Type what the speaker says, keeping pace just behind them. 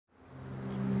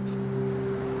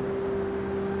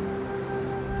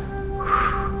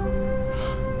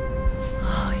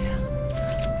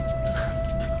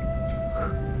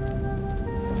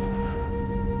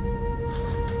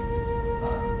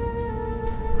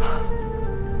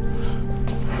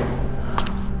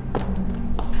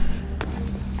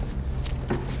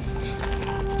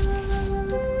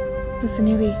Who's the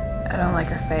newbie? I don't like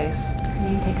her face. Her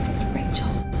name takes us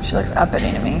Rachel. She looks uppity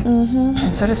to me.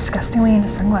 And so disgustingly into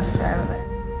sunglasses guy over there.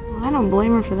 Well, I don't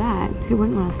blame her for that. Who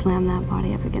wouldn't want to slam that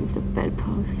body up against a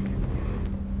bedpost?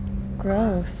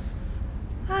 Gross.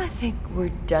 I think we're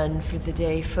done for the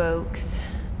day, folks.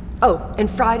 Oh, and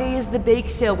Friday is the bake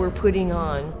sale we're putting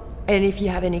on. And if you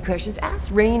have any questions,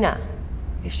 ask Raina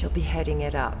if she'll be heading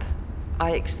it up.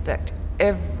 I expect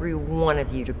every one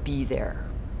of you to be there.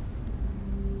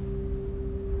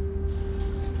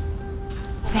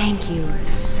 Thank you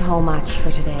so much for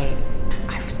today.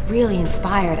 I was really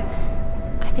inspired.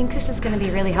 I think this is going to be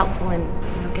really helpful in,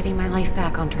 getting my life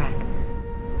back on track.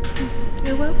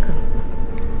 You're welcome.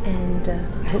 And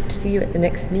I hope to see you at the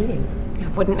next meeting. I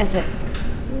wouldn't miss it.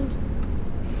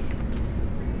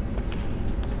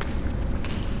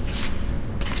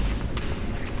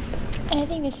 I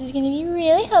think this is going to be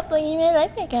really helpful getting my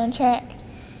life back on track.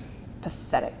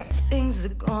 Pathetic. Things are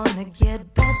gonna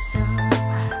get better.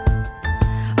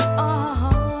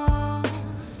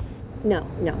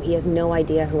 No, he has no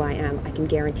idea who I am. I can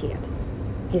guarantee it.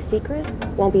 His secret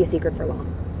won't be a secret for long.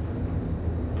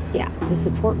 Yeah, the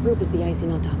support group is the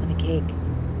icing on top of the cake.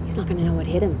 He's not gonna know what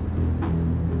hit him.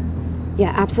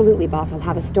 Yeah, absolutely, boss. I'll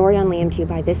have a story on Liam to you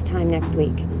by this time next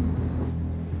week.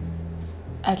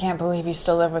 I can't believe you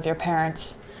still live with your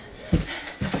parents.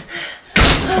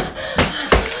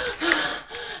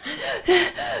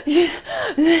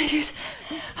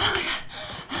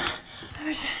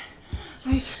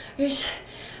 Wait.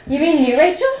 You mean you,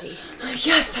 Rachel?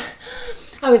 Yes.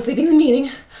 I was leaving the meeting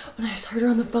when I just heard her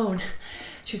on the phone.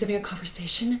 She was having a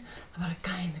conversation about a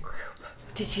guy in the group.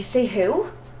 Did she say who?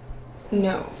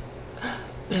 No.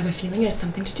 But I have a feeling it has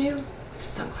something to do with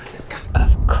sunglasses guy.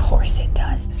 Of course it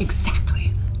does.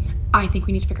 Exactly. I think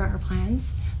we need to figure out her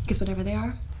plans, because whatever they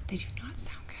are, they do not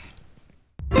sound good.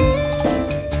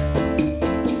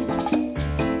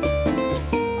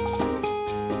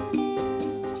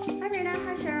 Hi, Raina.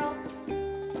 Hi, Cheryl.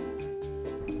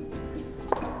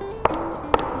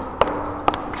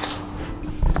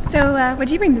 So, what'd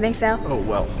you bring to the bake sale? Oh,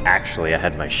 well, actually, I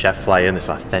had my chef fly in this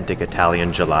authentic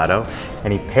Italian gelato,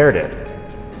 and he paired it.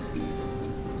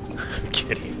 I'm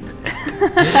kidding.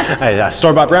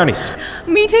 Store-bought brownies.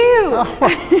 Me too!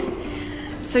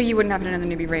 So you wouldn't happen to know the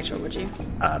newbie Rachel, would you?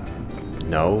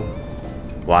 No.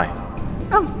 Why?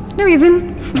 Oh, no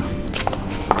reason.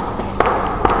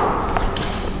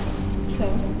 So,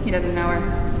 he doesn't know her.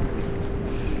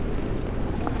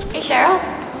 Hey, Cheryl.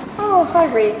 Oh, hi,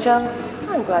 Rachel.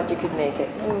 I'm glad you could make it.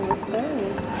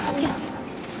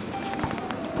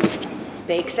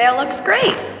 Bake sale looks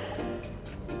great.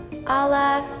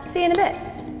 I'll, see you in a bit.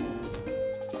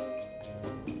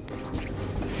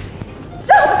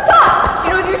 Stop! She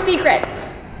knows your secret.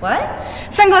 What?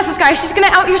 Sunglasses guy, she's gonna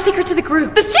out your secret to the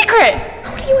group. The secret!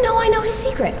 How do you know I know his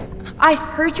secret? I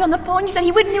heard you on the phone. You said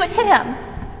he wouldn't know it hit him.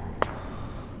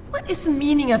 What is the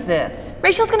meaning of this?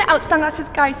 Rachel's gonna out Sunglasses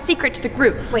guy's secret to the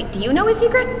group. Wait, do you know his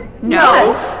secret? No.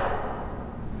 Yes.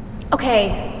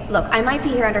 Okay, look, I might be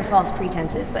here under false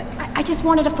pretenses, but I just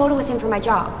wanted a photo with him for my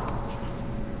job.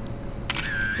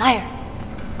 Liar.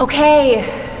 Okay,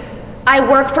 I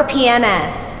work for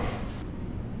PMS.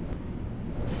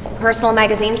 Personal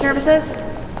Magazine Services?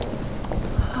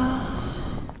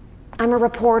 I'm a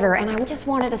reporter, and I just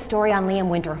wanted a story on Liam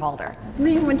Winterhalter.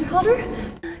 Liam Winterhalter?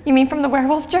 You mean from the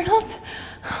werewolf journals?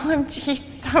 OMG,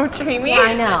 so dreamy. Yeah,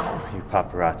 I know. You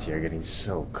paparazzi are getting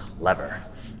so clever.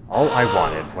 All I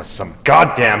wanted was some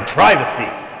goddamn privacy.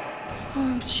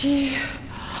 OMG.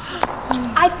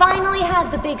 I finally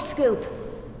had the big scoop.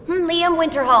 Liam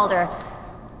Winterhalter.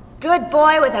 Good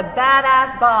boy with a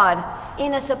badass bod.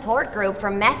 In a support group for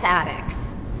meth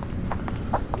addicts.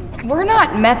 We're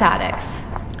not meth addicts.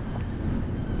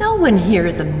 No one here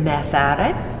is a meth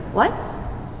addict. What?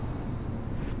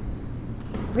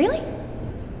 Really?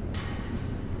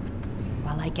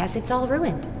 Well, I guess it's all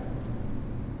ruined.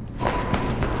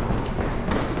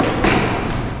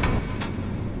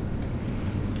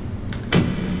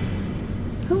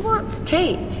 Who wants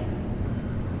cake?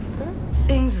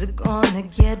 Things are gonna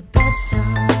get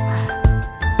better.